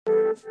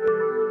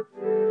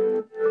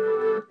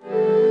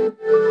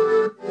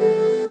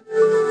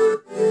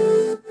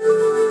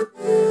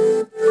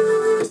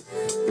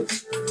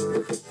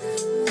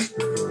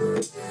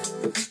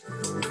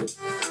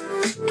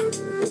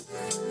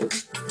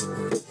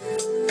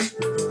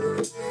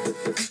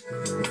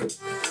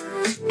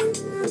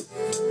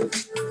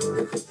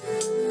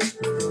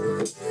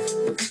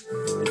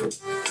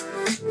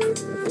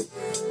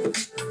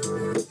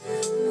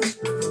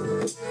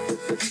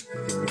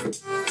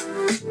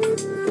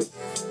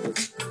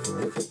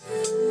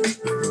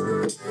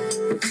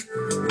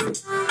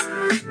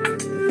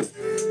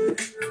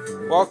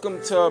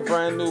Welcome to a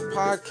brand new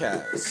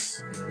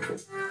podcast.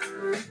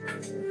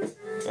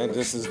 And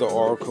this is the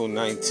Oracle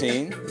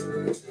 19.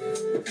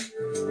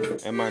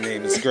 And my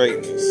name is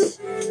Greatness.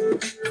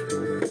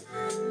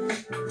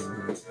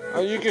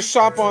 You can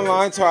shop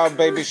online to our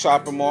baby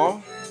shopping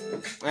mall.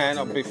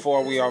 And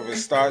before we ever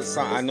start,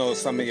 I know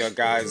some of your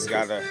guys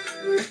gotta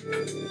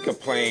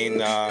complain,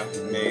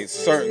 made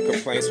certain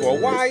complaints. Well,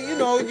 why, you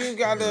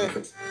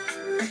gotta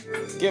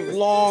give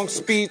long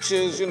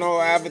speeches,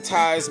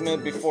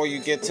 advertisement before you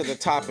get to the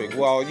topic.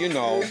 Well,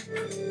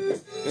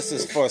 this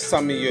is for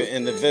some of you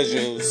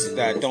individuals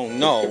that don't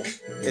know.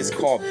 It's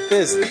called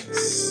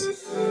business.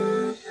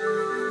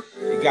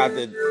 You got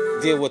to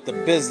deal with the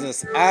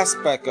business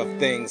aspect of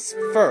things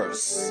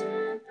first.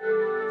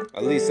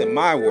 At least in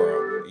my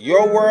world.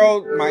 Your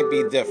world might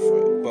be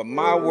different, but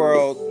my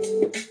world,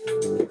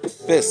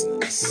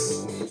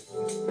 business.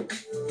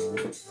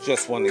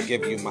 Just want to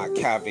give you my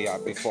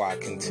caveat before I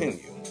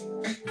continue.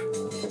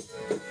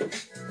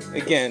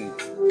 Again,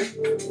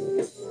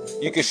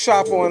 you can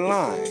shop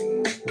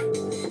online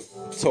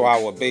to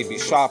our baby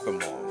shopping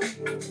mall.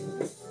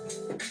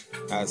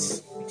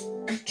 That's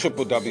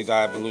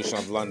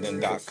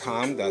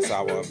www.evolutionoflondon.com. That's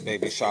our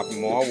baby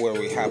shopping mall where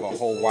we have a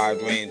whole wide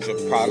range of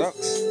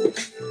products.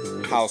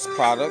 House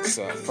products,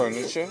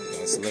 furniture,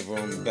 that's living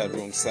room,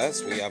 bedroom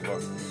sets. We have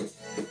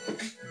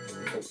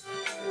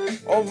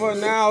over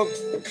now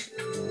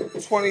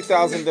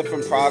 20,000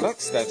 different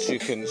products that you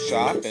can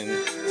shop and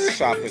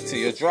shop it to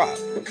your drop.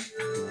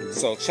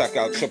 So check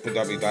out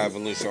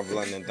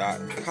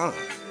www.evolutionoflondon.com.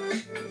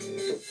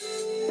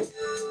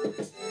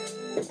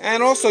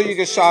 And also you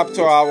can shop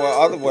to our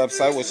other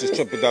website, which is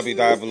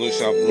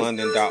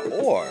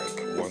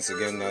www.evolutionoflondon.org. Once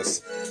again,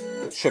 that's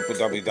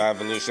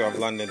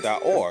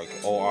www.evolutionoflondon.org.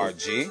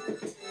 O-R-G.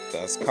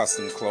 That's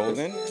custom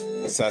clothing,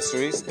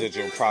 accessories,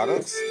 digital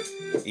products,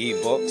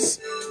 ebooks,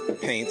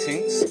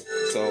 paintings.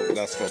 So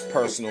that's for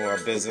personal or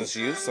business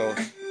use. So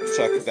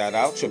check that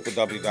out,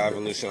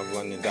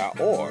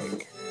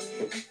 www.evolutionoflondon.org.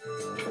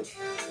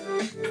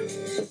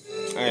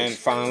 And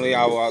finally,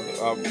 our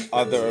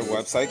other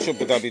website,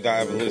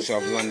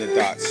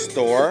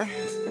 www.evolutionoflondon.store.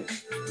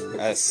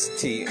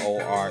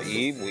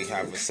 S-T-O-R-E. We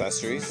have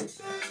accessories,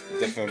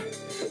 different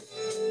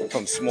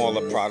from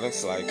smaller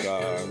products like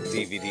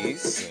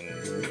DVDs and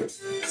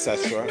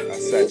etc.,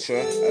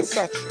 etc.,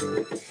 etc.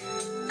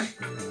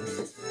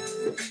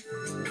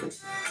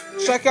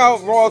 Check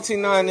out Royalty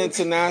 9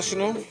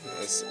 International.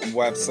 This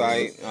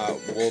website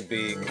will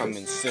be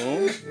coming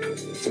soon.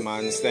 To my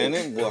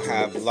understanding, we'll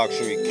have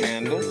luxury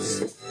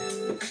candles.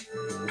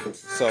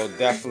 So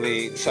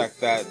definitely check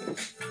that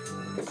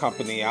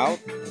company out.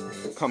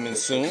 Coming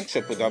soon,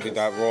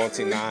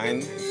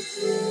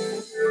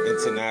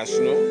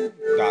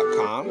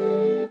 www.royalty9international.com.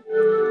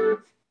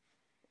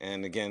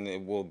 And again,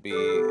 it will be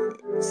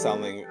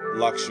selling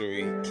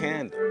luxury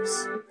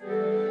candles.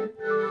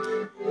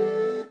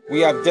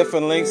 We have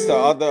different links to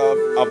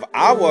other of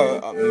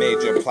our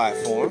major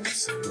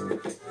platforms.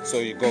 So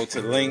you go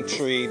to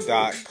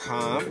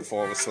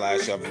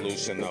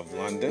linktree.com/evolution of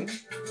London.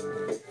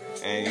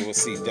 And you will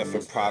see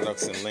different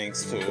products and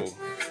links to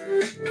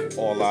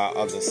all our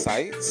other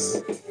sites.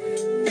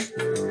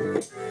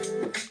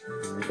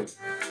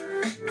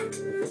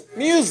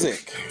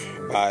 Music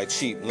by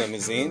Cheap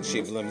Limousine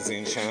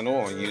channel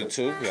on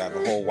YouTube. We have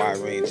a whole wide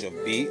range of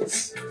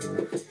beats.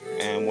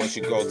 And once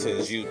you go to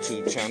his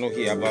YouTube channel,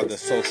 he have other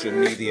social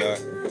media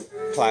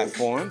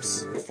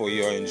platforms for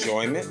your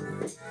enjoyment.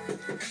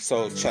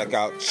 So check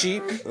out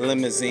Cheap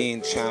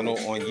Limousine channel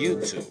on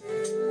YouTube.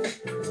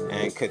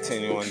 And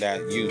continue on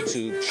that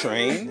YouTube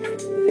train.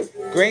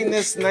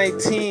 Greatness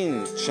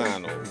 19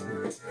 channel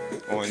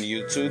on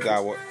YouTube.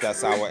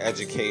 That's our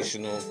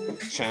educational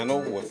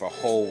channel with a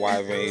whole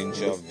wide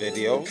range of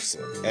videos,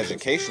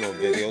 educational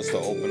videos to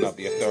open up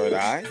your third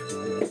eye.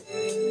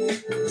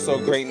 So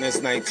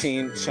Greatness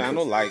 19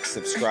 channel, like,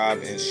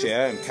 subscribe, and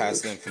share, and pass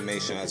the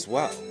information as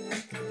well.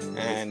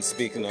 And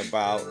speaking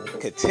about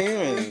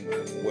continuing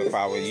with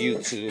our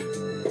YouTube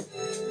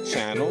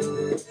channel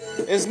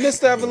is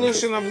Mr.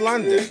 Evolution of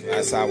London.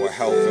 That's our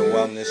health and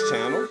wellness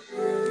channel.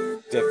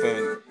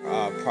 Different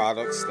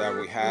products that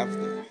we have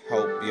to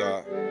help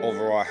your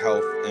overall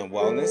health and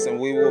wellness. And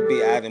we will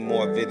be adding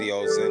more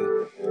videos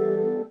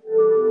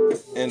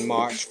in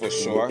March for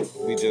sure.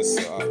 We just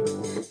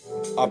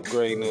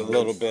upgrading a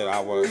little bit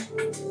our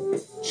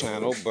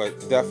channel, but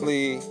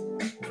definitely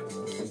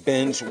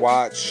binge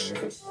watch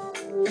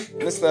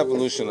Mr.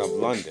 Evolution of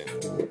London.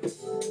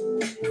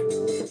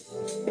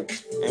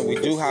 And we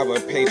do have a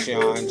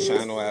Patreon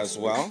channel as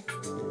well.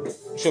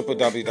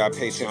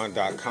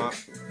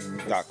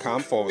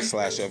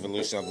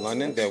 www.patreon.com/Evolution of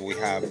London. There we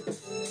have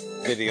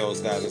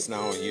videos that is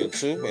now on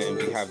YouTube, and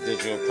we have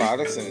digital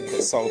products and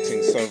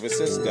consulting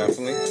services,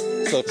 definitely.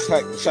 So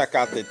check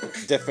out the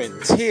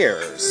different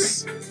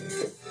tiers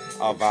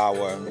of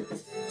our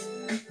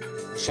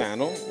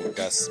channel.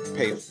 That's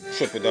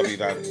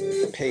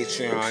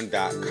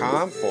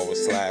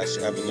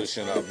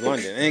www.patreon.com/Evolution of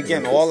London. And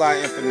again, all our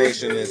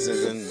information is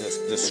in the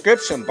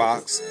description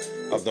box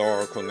of the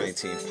Oracle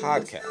 19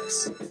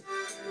 podcast.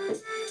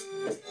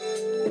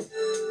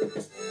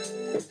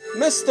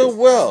 Mr.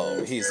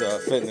 Will, he's a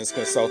fitness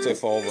consultant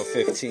for over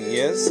 15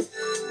 years.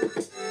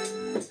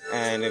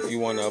 And if you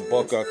want to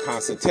book a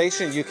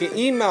consultation, you can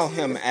email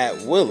him at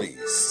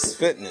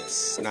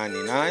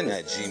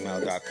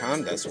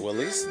williesfitness99@gmail.com. That's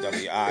Willies,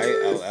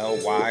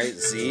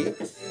 WILLYZ,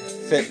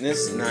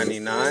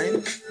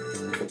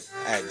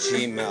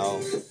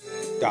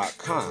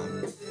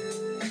 fitness99@gmail.com.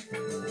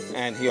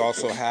 And he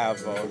also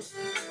have a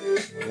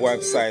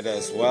website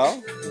as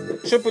well,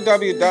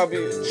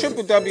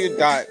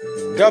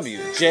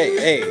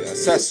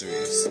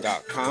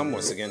 www.wjaaccessories.com.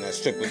 Once again, that's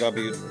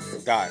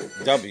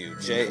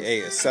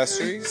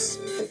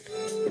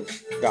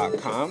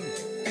www.wjaaccessories.com.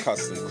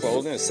 Custom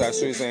clothing,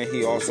 accessories, and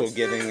he also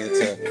getting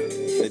into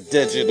the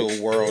digital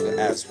world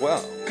as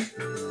well.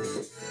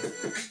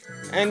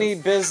 Any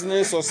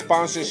business or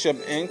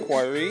sponsorship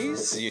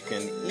inquiries, you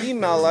can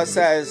email us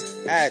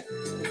at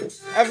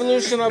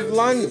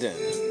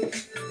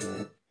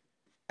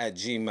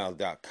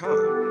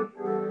evolutionoflondon@gmail.com.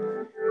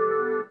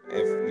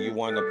 If you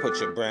want to put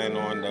your brand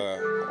on the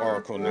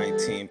Oracle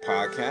 19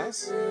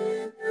 podcast,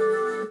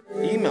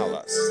 email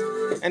us.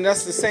 And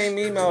that's the same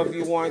email if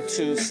you want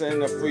to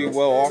send a free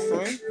will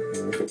offering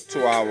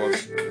to our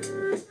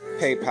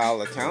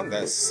PayPal account.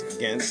 That's,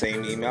 again,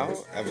 same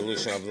email,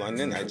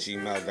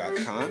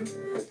 evolutionoflondon@gmail.com.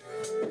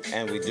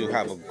 And we do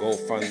have a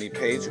GoFundMe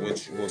page,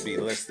 which will be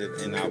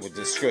listed in our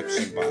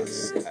description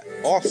box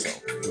also.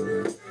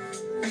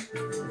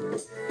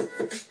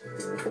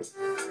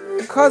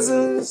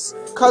 Cousin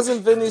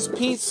Vinny's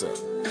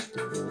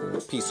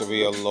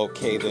Pizzeria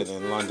located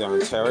in London,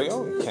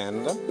 Ontario, in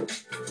Canada.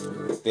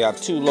 They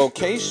have two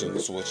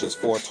locations, which is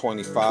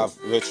 425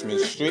 Richmond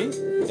Street,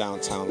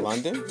 downtown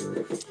London,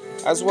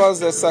 as well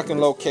as their second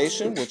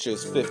location, which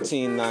is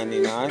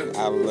 1599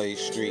 Adelaide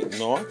Street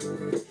North.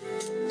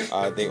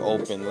 They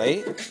open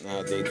late.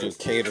 They do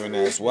catering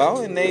as well,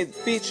 and they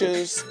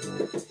features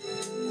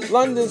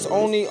London's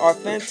only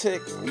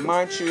authentic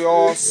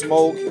Montreal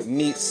smoked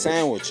meat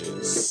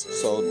sandwiches.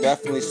 So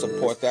definitely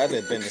support that.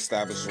 They've been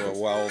established for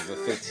well over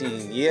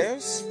 15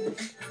 years.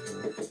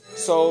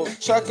 So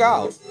check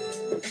out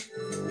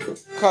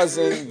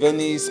Cousin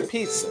Vinny's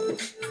Pizza.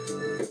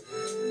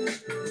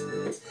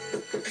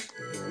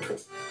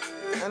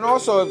 And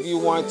also, if you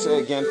want to,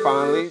 again,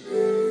 finally,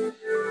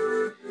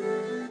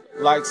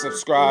 like,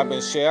 subscribe,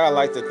 and share. I'd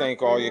like to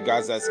thank all you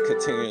guys that's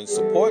continuing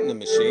supporting the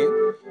machine.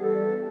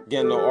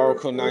 Again, the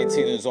Oracle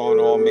 19 is on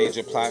all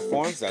major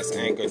platforms. That's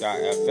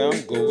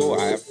Anchor.fm, Google,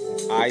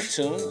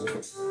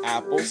 iTunes,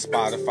 Apple,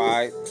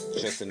 Spotify,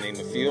 just to name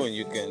a few. And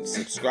you can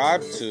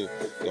subscribe to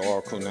the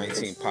Oracle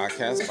 19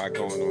 podcast by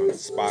going on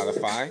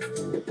Spotify.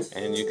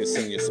 And you can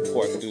send your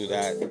support through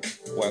that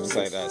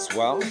website as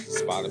well,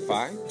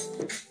 Spotify.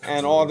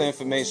 And all the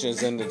information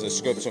is in the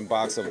description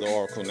box of the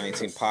Oracle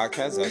 19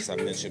 podcast, as I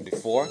mentioned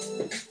before.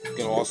 You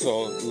can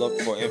also look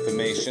for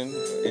information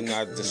in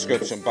our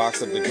description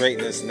box of the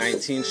Greatness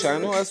 19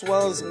 channel, as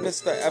well as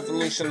Mr.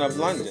 Evolution of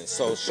London.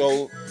 So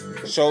show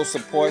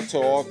support to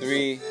all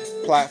three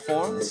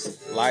platforms.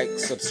 Like,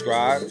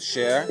 subscribe,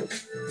 share,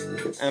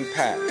 and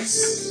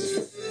pass.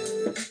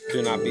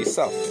 Do not be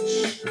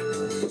selfish.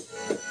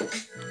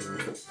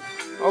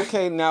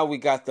 Okay, now we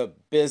got the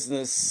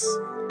business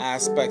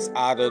aspects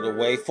out of the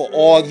way for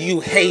all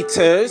you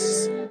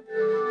haters.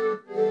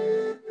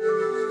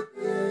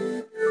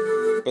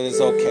 But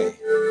it's okay,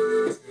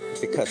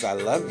 because I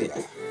love ya.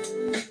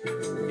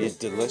 You're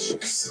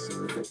delicious.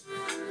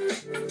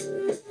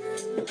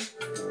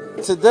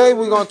 Today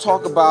we're going to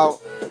talk about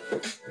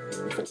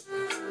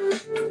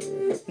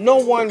no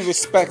one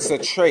respects a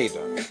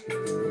traitor.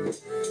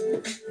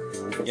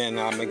 Again,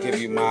 I'm going to give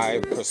you my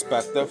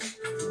perspective.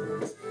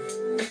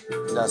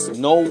 That's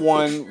no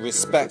one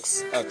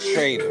respects a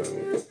traitor.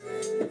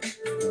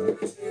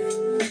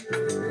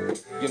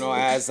 You know,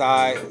 as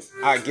I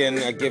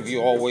give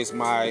you always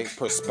my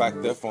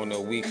perspective on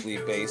a weekly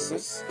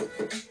basis.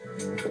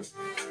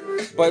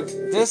 But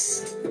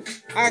this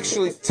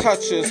actually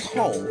touches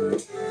home.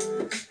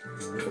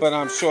 But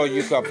I'm sure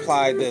you can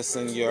apply this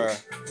in your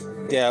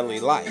daily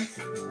life.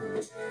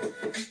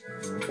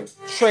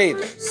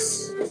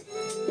 Traitors.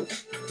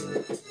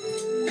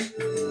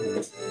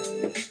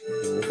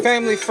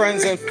 Family,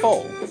 friends, and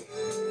foe.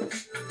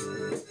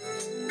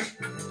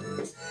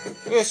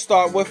 We'll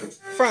start with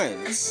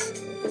friends.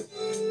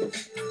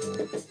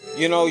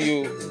 You know,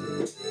 you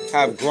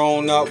have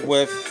grown up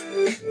with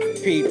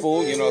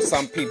people, you know,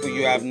 some people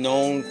you have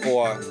known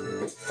for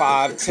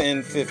 5,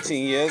 10,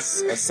 15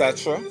 years,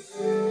 etc.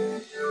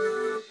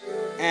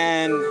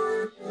 And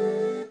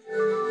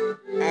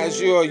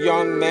as you're a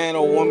young man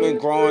or woman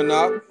growing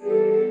up,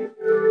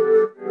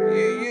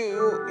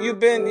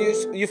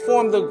 you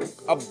formed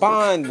a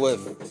bond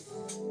with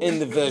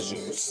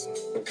individuals.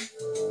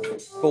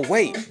 But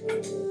wait,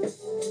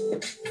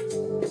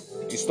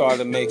 you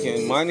started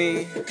making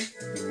money,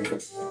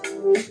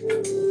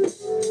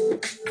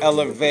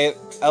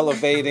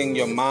 elevating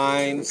your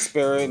mind,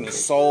 spirit, and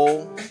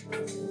soul.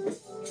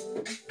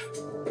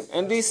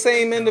 And these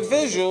same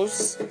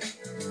individuals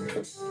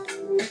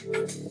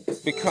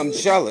become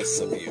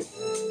jealous of you,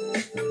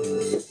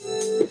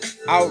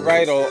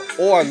 outright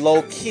or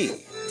low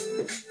key.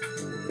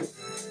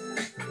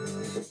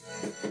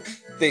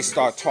 They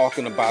start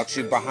talking about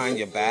you behind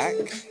your back,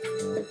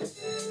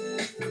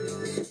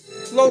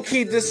 low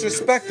key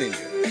disrespecting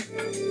you.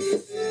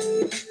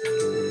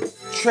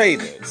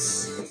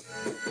 Traitors.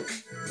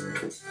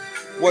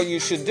 What you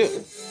should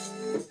do?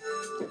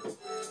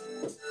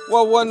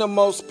 Well, one of the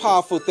most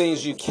powerful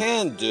things you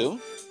can do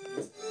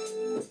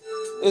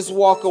is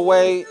walk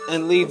away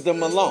and leave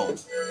them alone.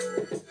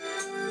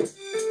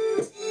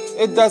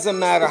 It doesn't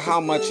matter how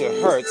much it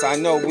hurts. I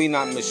know we're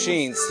not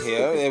machines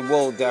here. It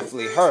will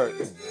definitely hurt.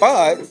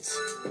 But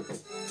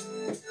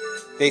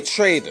they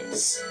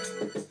traitors.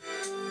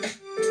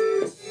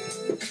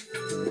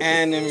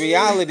 And in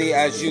reality,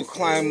 as you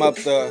climb up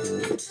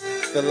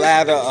the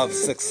ladder of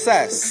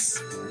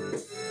success,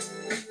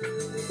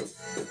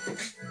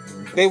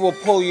 they will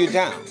pull you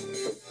down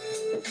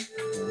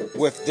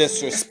with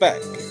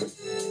disrespect,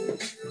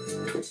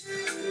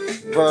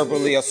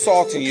 verbally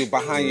assaulting you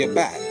behind your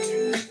back.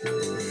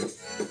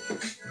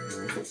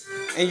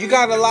 And you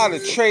got a lot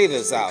of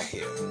traitors out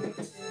here.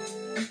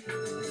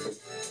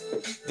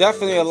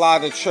 Definitely a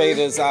lot of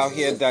traitors out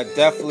here that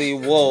definitely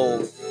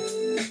will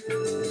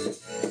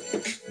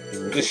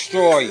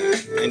destroy you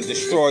and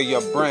destroy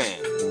your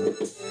brand.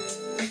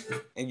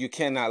 And you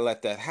cannot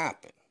let that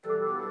happen.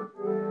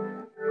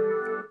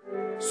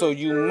 So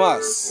you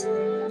must,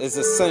 is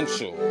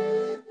essential,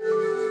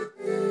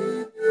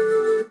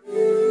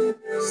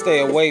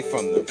 stay away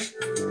from them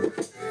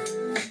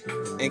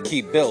and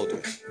keep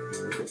building.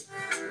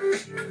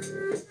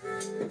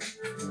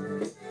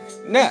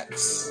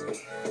 Next,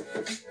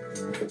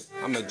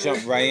 I'm going to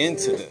jump right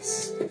into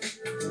this.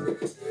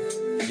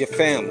 Your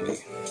family.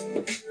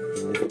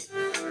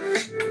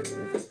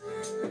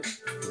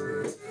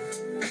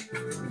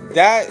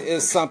 That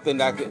is something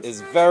that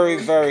is very,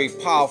 very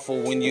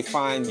powerful when you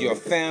find your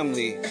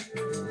family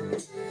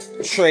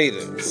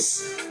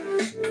traitors.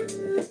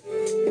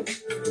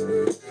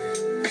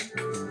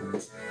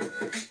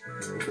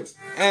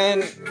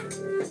 And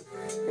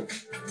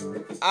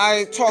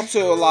I talk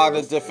to a lot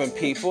of different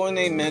people, and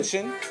they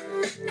mention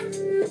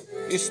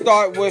you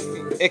start with,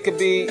 it could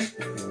be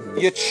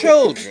your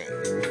children.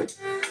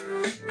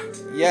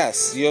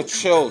 Yes, your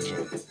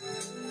children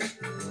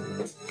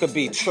could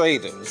be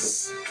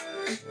traitors.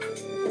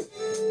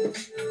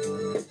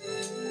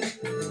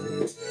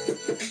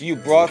 You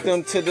brought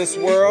them to this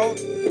world.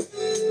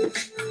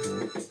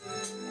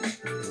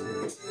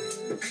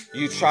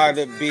 You try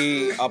to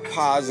be a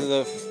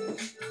positive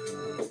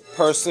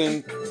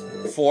person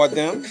for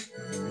them.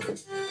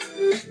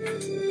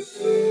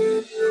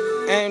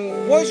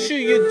 And what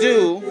should you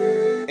do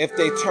if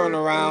they turn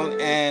around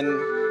and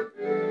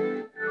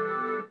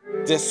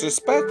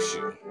disrespect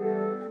you?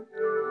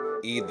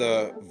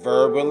 Either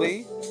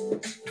verbally,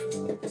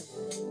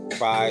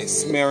 by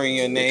smearing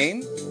your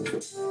name,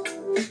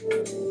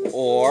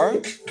 or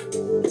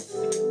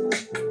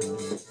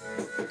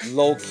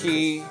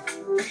low-key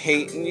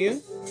hating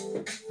you,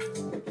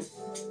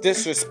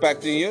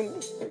 disrespecting you.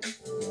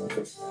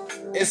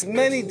 It's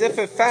many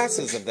different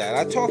facets of that.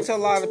 I talk to a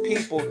lot of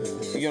people,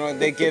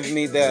 they give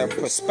me their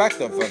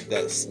perspective of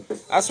this.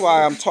 That's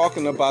why I'm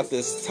talking about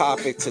this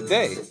topic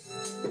today.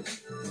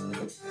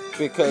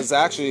 Because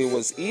actually it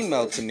was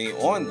emailed to me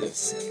on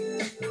this.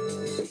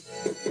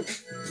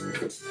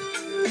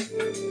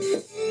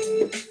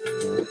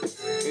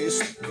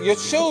 Your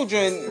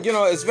children,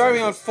 it's very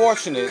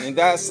unfortunate, and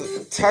that's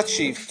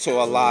touchy to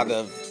a lot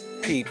of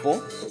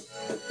people.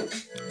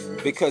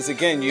 Because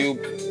again, you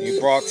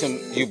brought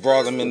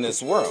them in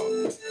this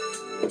world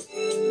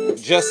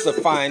just to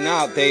find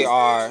out they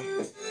are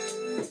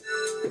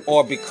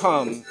or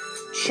become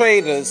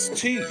traitors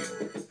to you.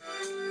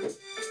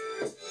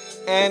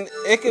 And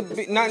it could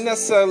be not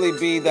necessarily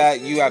be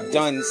that you have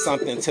done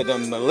something to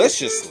them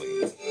maliciously.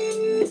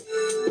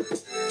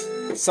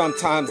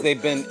 Sometimes they've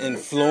been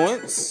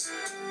influenced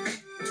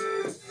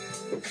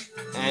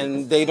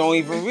and they don't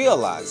even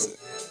realize it.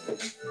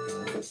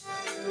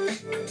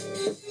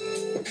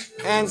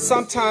 And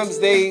sometimes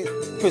they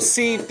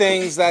perceive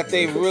things that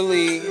they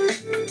really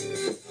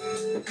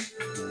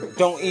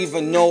don't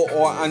even know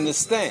or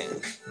understand.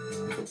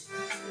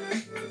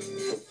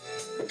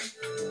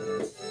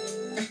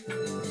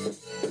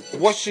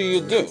 What should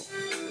you do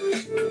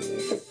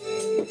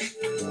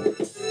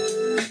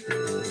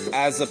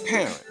as a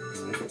parent?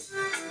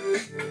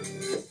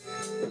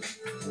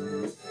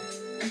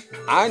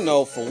 I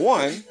know for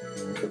one,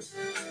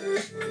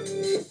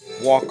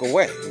 walk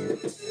away.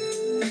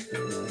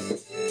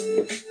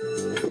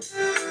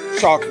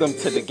 Chalk them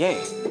to the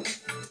game.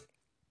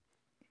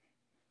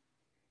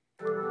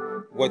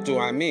 What do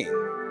I mean?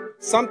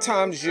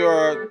 Sometimes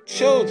your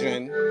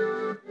children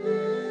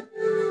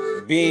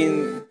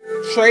being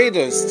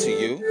traitors to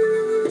you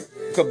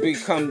could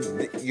become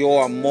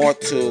your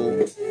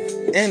mortal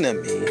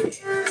enemy.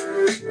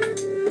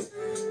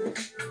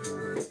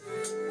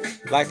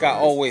 Like I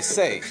always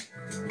say,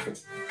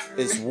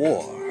 it's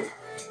war.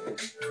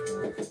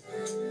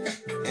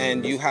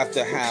 And you have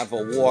to have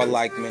a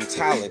warlike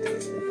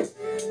mentality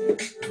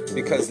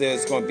because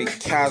there's going to be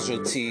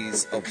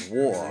casualties of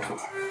war.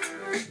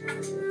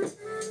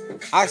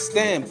 I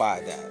stand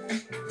by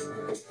that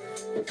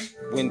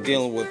when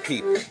dealing with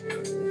people.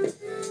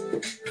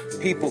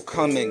 People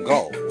come and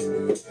go.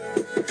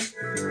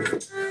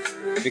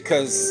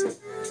 Because,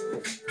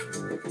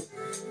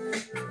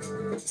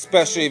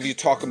 especially if you're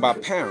talking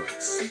about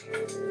parents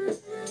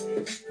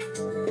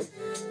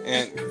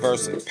and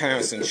versus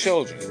parents and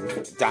children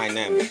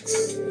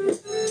dynamics,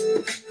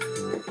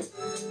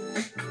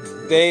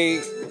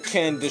 they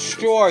can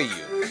destroy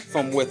you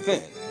from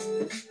within,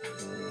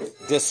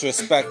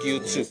 disrespect you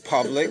to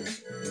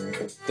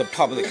the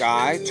public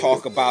eye,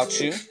 talk about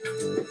you.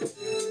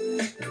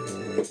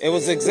 It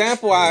was an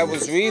example I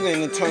was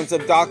reading in terms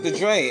of Dr.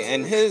 Dre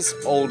and his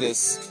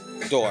oldest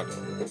daughter.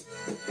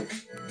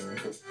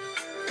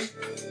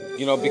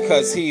 You know,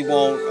 because he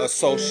won't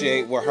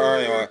associate with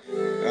her, or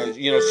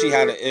she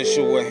had an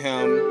issue with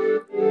him,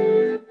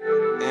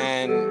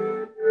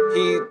 and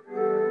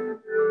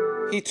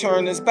he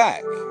turned his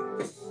back.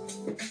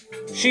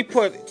 She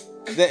put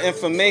the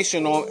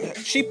information on.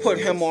 She put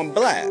him on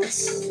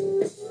blast,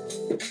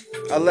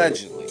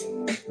 allegedly.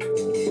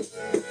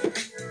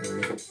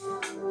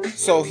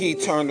 So he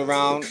turned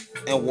around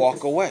and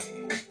walked away.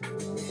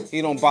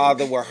 He don't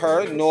bother with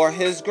her nor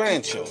his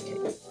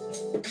grandchildren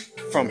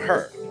from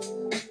her.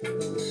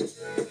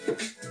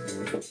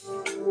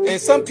 And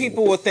some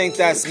people would think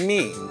that's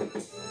mean.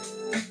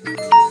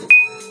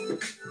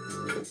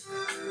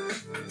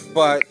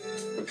 But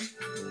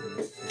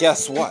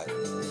guess what?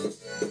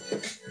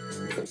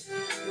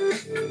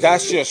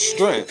 That's your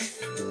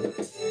strength,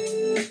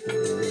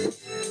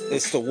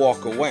 is to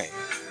walk away.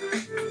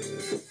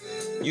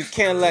 You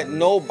can't let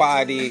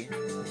nobody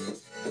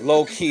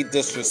low-key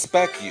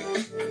disrespect you,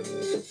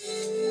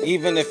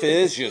 even if it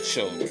is your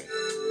children.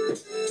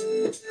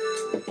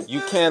 You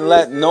can't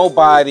let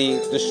nobody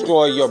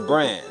destroy your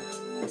brand,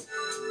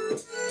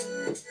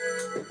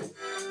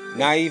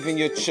 not even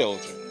your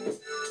children.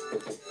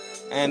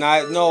 And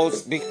I know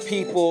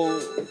people,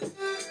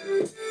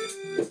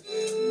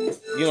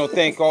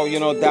 think,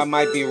 that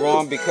might be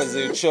wrong because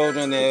of your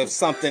children. If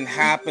something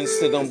happens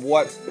to them,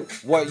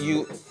 what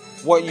you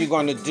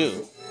gonna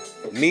do?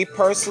 Me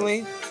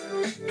personally,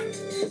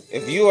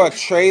 if you are a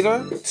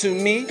traitor to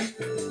me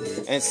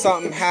and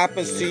something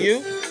happens to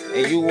you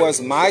and you was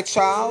my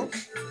child,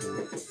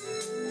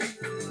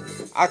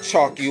 I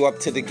chalk you up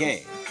to the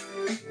game.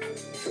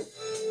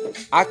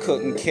 I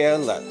couldn't care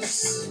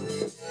less.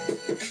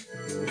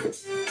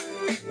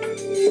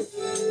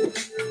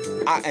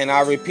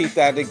 I repeat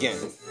that again.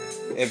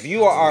 If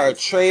you are a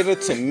traitor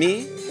to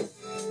me,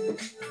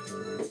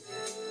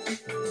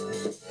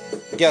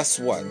 guess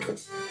what?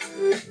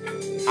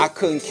 I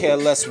couldn't care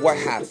less what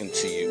happened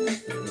to you.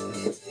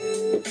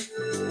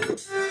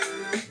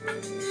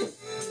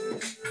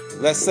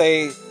 Let's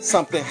say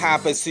something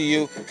happens to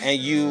you and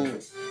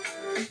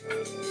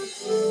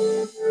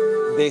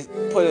they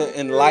put it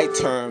in light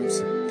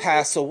terms,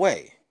 pass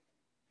away.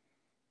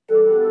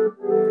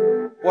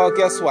 Well,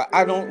 guess what?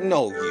 I don't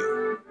know you.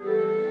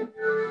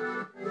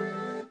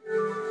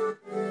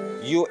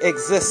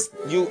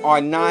 You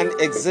are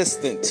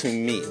non-existent to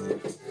me.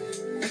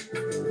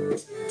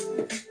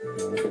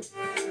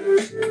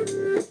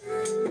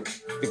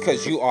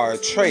 Because you are a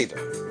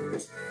traitor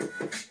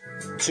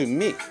to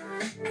me.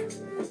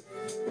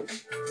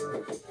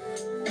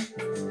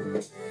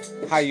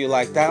 How you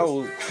like that?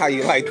 How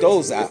you like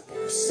those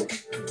apples?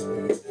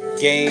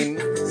 Game,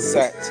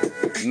 set,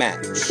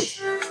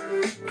 match.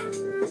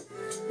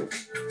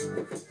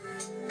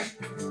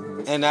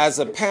 And as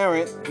a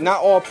parent,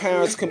 not all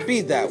parents can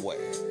be that way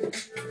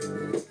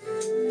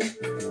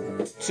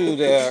to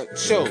their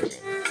children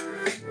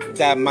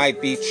that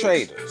might be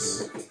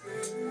traitors.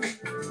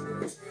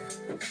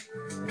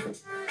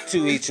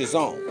 To each his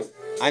own.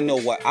 I know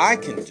what I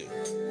can do.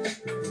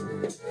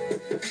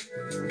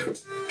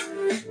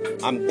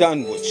 I'm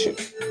done with you.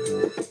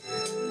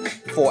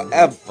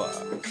 Forever.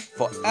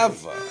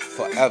 Forever.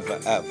 Forever,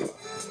 ever.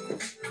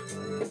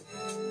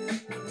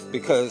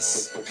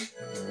 Because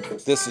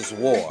this is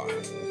war.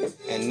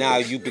 And now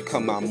you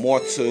become my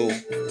mortal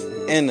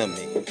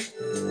enemy.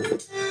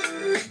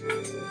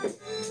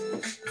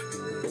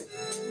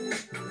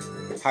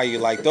 How you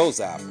like those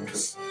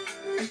apples?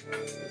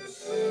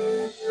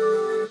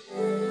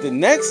 The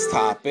next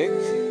topic,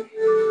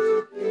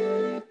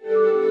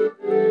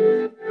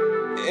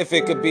 if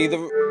it could be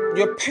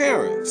your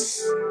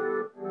parents.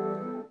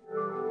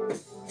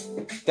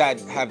 that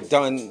have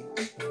done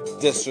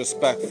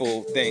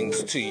disrespectful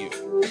things to you,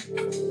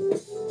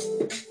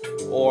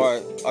 or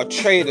a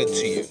traitor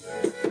to you,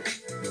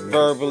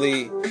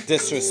 verbally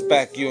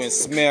disrespect you and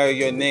smear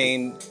your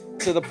name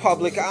to the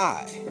public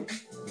eye.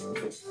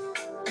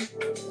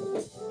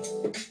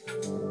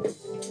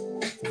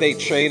 They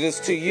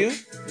traitors to you.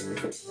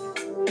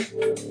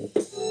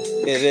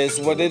 It is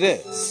what it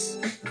is.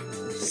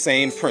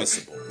 Same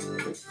principle.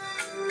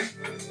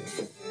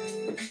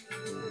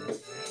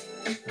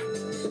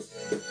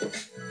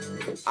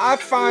 I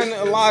find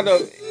a lot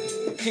of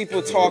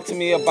people talk to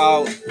me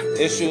about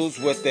issues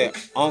with their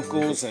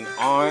uncles and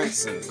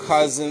aunts and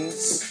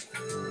cousins.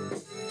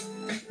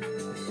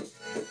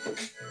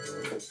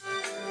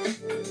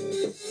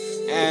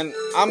 And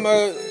I'm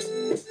a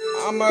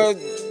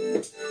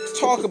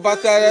talk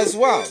about that as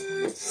well.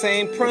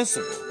 Same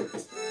principle.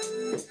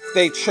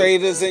 They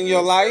traitors in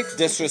your life,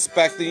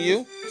 disrespecting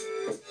you.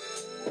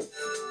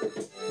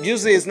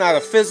 Usually it's not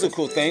a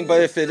physical thing,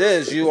 but if it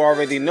is, you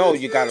already know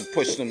you got to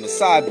push them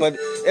aside. But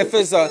if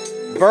it's a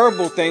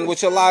verbal thing,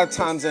 which a lot of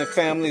times in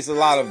families, a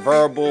lot of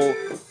verbal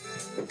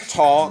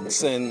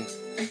talks and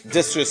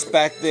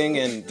disrespecting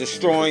and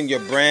destroying your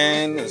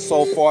brand and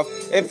so forth,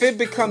 if it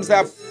becomes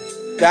that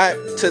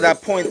to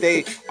that point,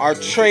 they are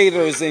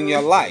traitors in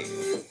your life.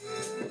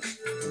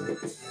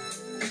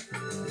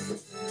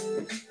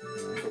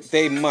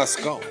 They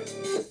must go.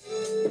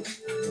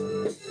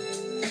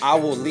 I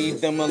will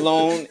leave them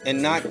alone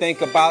and not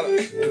think about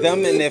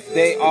them. And if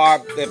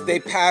they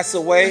pass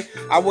away,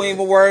 I won't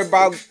even worry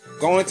about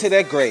going to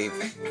their grave.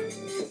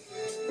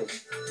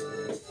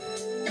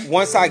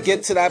 Once I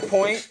get to that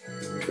point,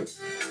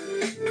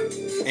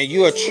 and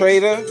you're a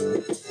traitor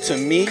to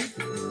me,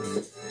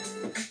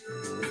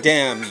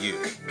 damn you.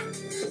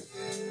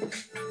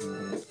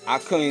 I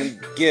couldn't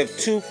give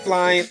two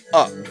flying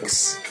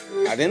ucks.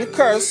 I didn't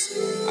curse.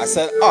 I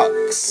said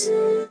ucks.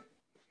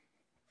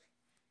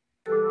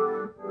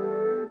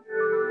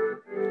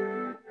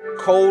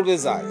 Cold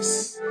as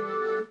ice.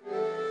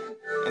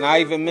 And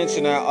I even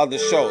mentioned at other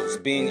shows,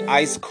 being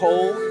ice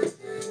cold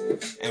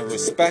and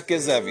respect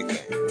is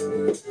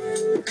everything.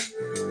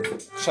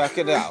 Check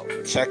it out.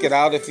 Check it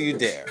out if you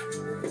dare.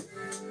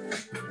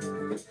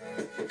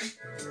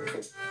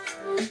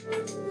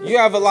 You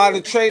have a lot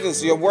of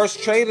traitors. Your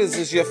worst traitors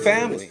is your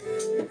family.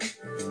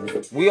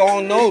 We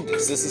all know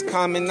this. This is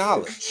common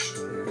knowledge.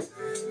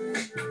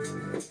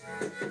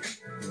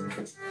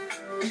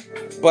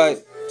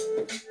 But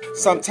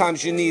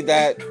sometimes you need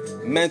that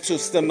mental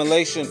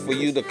stimulation for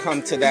you to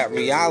come to that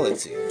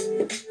reality.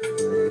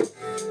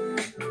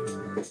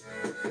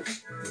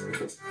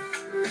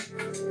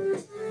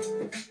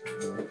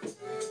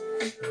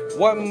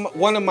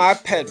 One of my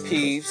pet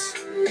peeves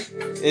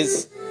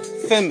is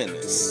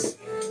feminists,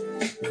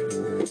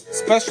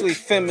 especially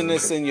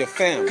feminists in your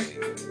family.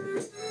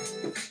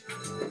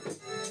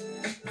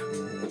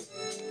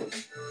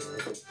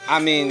 I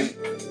mean,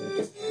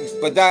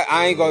 but that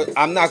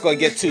I'm not gonna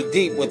get too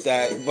deep with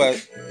that. But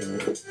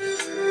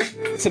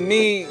to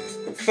me,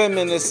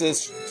 feminists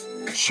is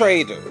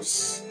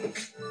traitors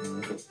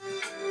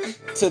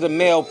to the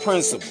male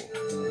principle.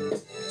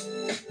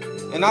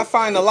 And I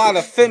find a lot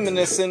of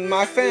feminists in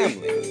my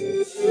family.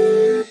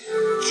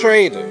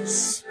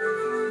 Traitors.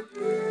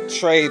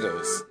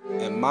 Traitors.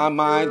 In my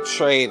mind,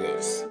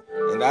 traitors.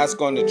 And that's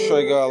going to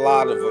trigger a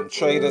lot of them.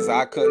 Traitors,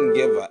 I couldn't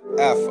give a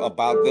F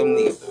about them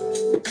neither.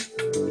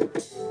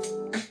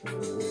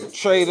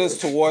 Traitors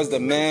towards the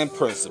man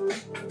principle.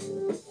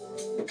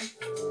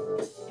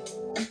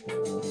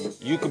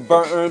 You can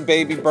burn,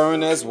 baby,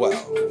 burn as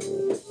well.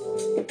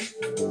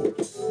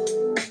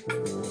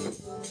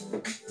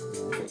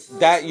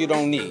 That you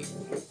don't need.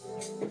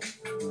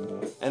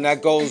 And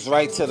that goes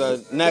right to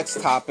the next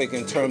topic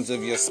in terms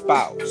of your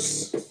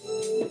spouse.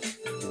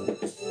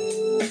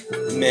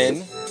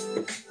 Men,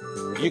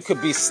 you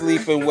could be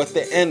sleeping with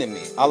the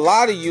enemy. A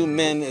lot of you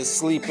men is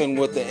sleeping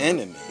with the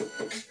enemy.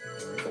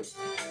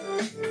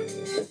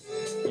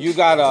 You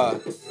got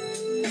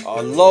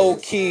a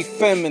low-key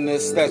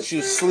feminist that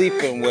you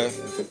sleeping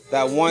with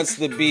that wants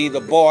to be the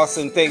boss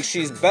and thinks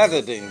she's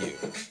better than you.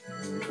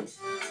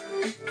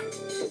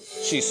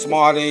 She's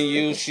smarter than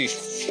you, she's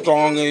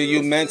stronger than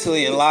you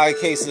mentally, in a lot of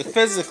cases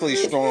physically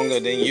stronger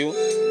than you,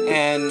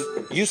 and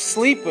you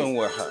sleeping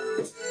with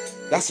her.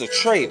 That's a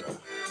traitor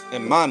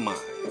in my mind.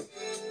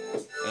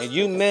 And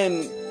you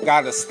men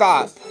gotta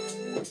stop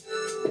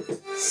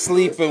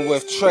sleeping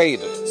with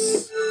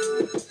traitors.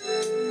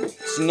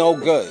 It's no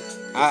good.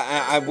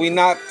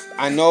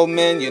 I know,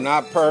 men, you're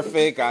not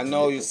perfect. I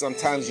know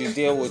sometimes you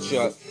deal with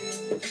your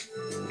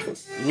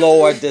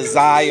lower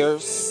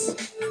desires.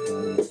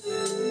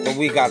 But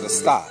we got to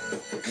stop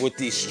with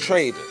these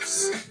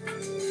traitors.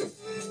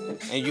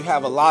 And you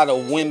have a lot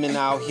of women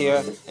out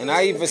here, and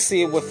I even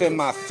see it within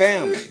my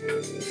family.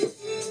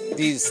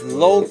 These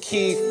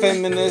low-key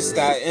feminists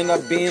that end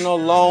up being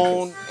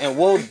alone and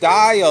will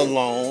die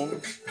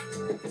alone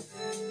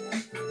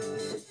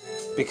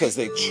because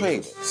they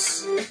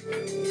traitors.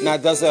 Now,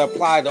 does it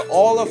apply to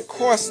all? Of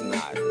course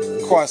not.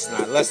 Of course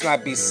not. Let's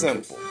not be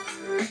simple.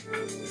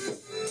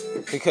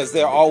 because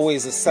they're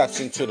always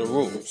exception to the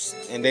rules,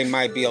 and they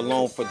might be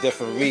alone for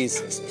different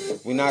reasons.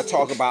 We're not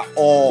talking about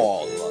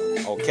all,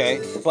 okay,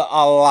 but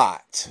a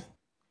lot.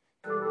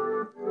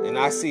 And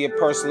I see it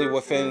personally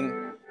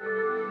within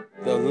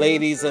the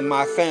ladies in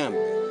my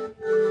family.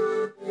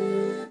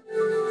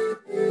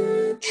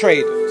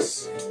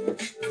 Traitors,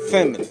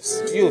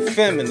 feminists. You a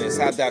feminist,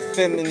 have that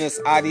feminist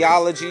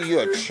ideology,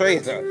 you're a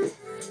traitor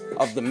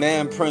of the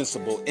man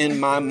principle, in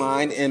my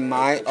mind, in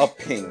my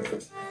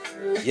opinion.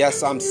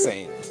 Yes, I'm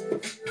saying it.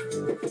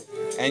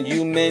 And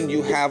you men,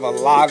 you have a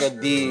lot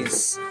of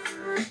these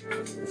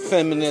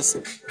feminists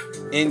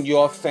in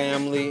your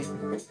family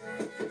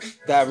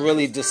that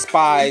really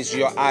despise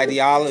your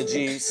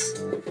ideologies.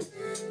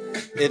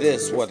 It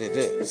is what it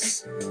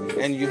is.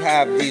 And you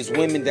have these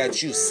women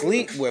that you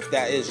sleep with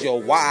that is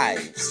your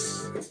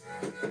wives,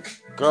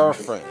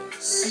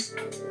 girlfriends,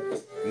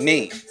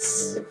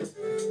 mates,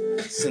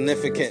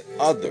 significant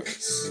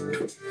others.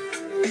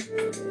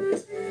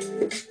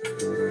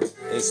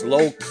 It's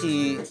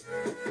low-key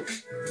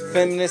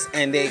feminists,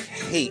 and they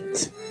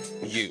hate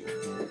you.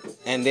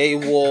 And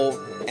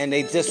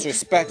they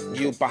disrespect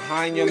you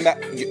behind your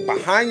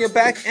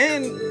back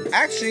and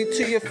actually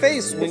to your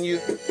face when you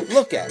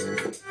look at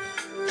it.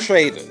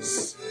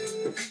 Traitors.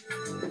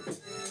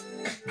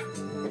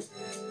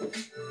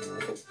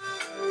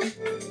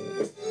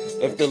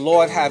 If the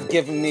Lord have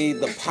given me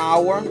the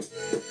power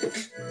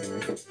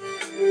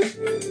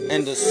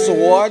and the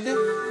sword,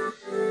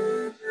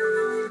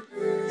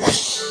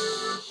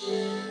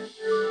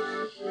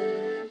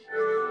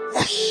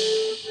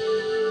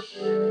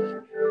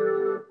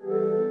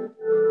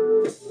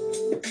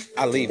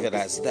 I leave it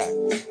as that.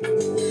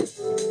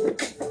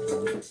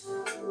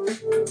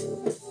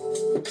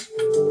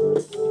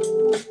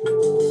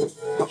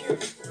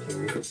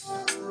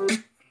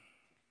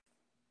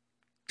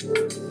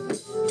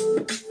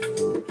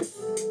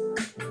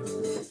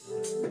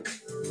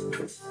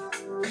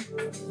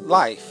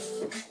 Life,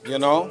 you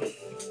know?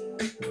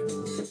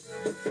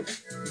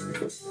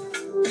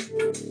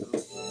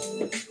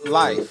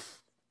 Life,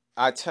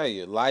 I tell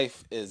you,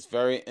 life is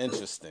very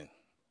interesting.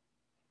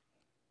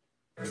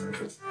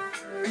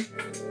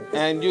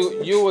 And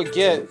you will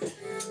get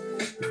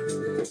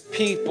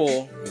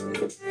people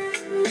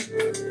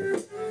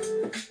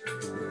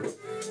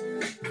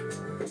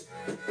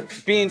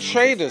being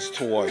traitors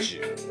towards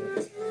you.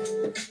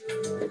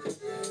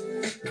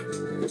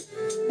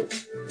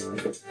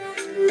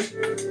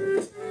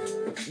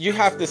 You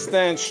have to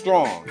stand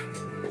strong.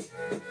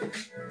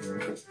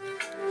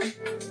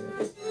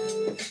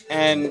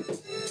 And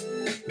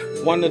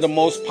one of the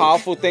most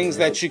powerful things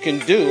that you can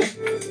do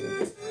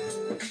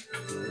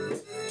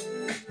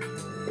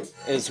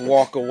is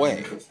walk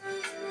away.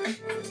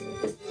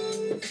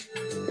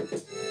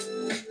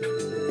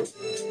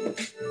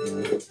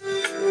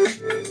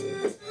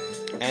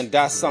 And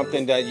that's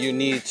something that you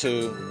need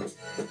to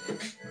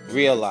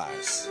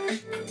realize,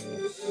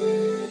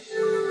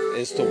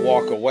 is to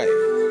walk away.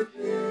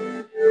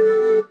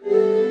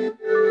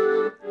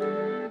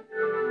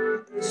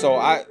 So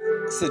I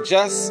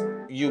suggest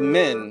you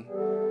men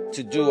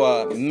to do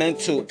a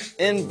mental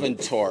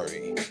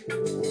inventory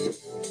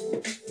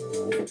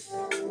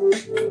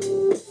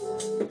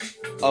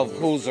of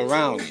who's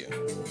around you.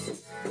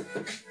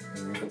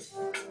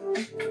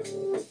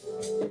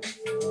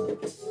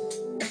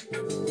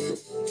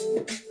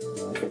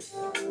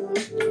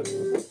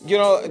 You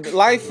know,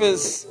 life,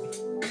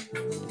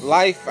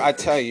 I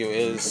tell you,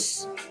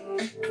 is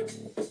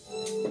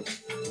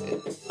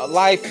a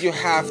life you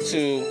have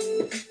to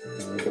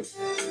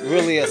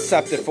really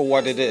accept it for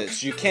what it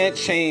is. You can't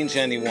change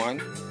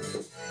anyone.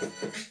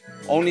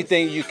 Only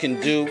thing you can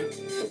do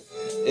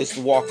is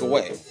to walk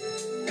away.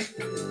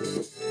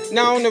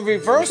 Now, on the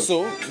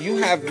reversal, you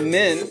have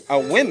women,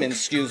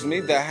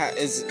 that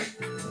is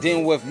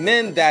dealing with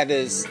men that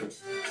is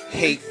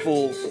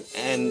hateful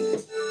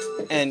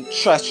and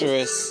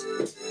treacherous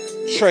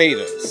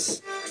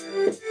traitors.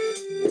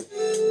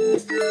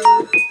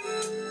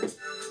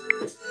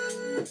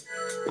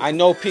 I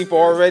know people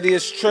already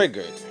is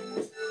triggered,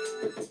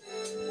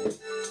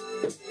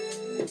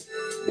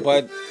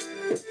 but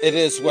it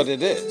is what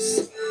it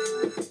is.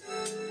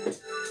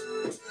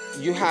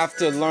 You have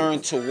to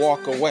learn to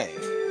walk away.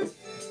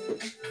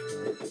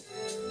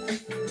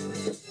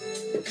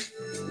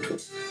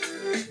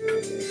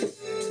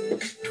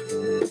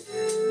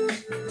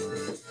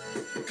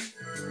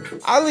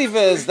 I'll leave it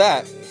as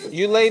that.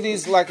 You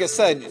ladies, like I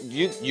said,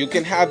 you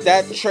can have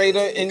that traitor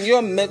in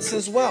your midst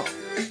as well.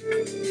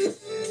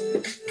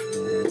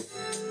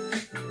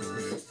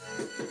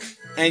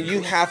 And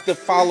you have to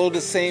follow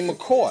the same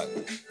accord.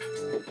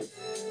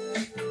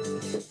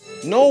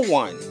 No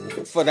one,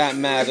 for that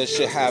matter,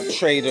 should have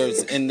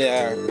traitors in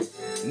their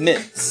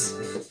midst.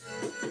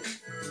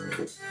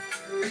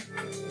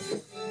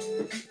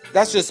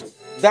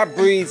 That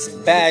breeds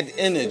bad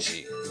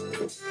energy.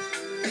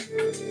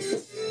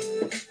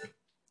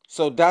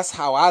 So that's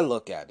how I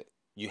look at it.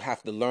 You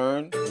have to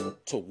learn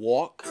to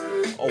walk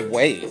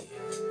away.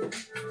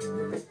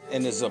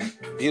 And it's a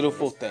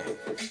beautiful thing.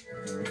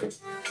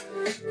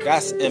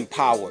 That's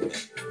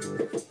empowerment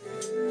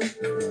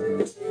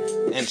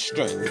and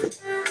strength.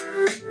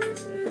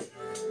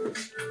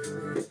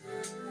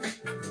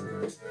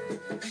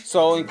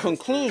 So in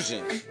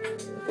conclusion,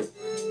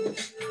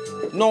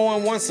 no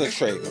one wants a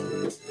traitor.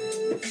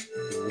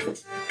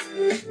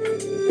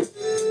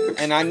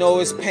 And I know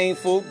it's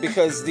painful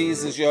because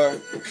these is your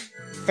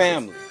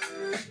family.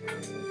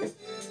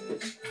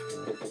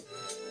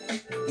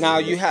 Now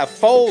you have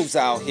foes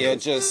out here,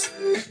 just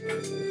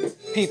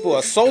people,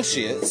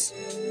 associates.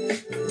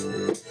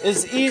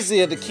 It's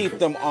easier to keep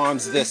them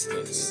arm's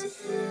distance.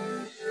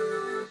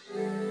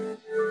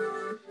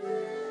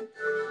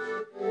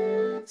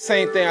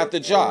 Same thing at the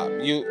job.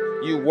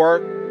 You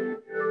work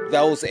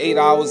those 8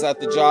 hours at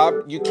the job.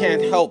 You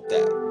can't help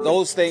that.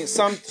 Those things,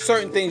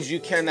 certain things you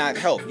cannot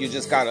help. You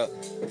just gotta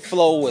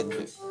flow with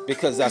it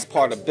because that's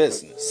part of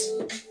business.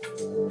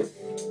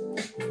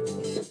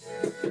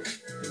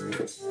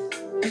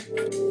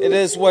 It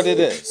is what it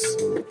is.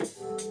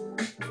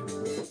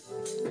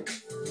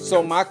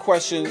 So my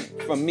question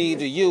from me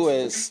to you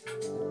is,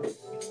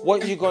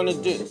 what you gonna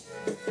do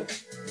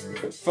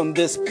from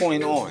this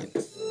point on?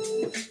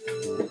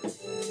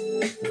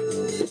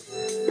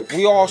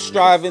 We all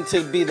striving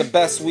to be the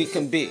best we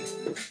can be.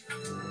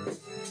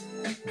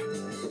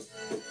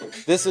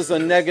 This is a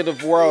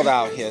negative world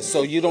out here,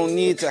 so you don't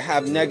need to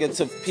have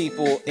negative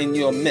people in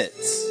your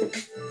midst.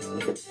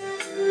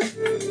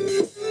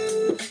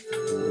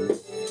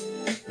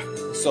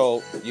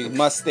 So you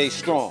must stay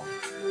strong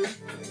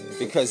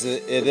because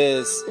it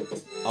is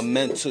a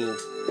mental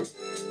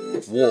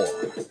war.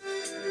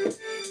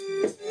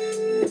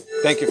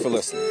 Thank you for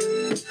listening.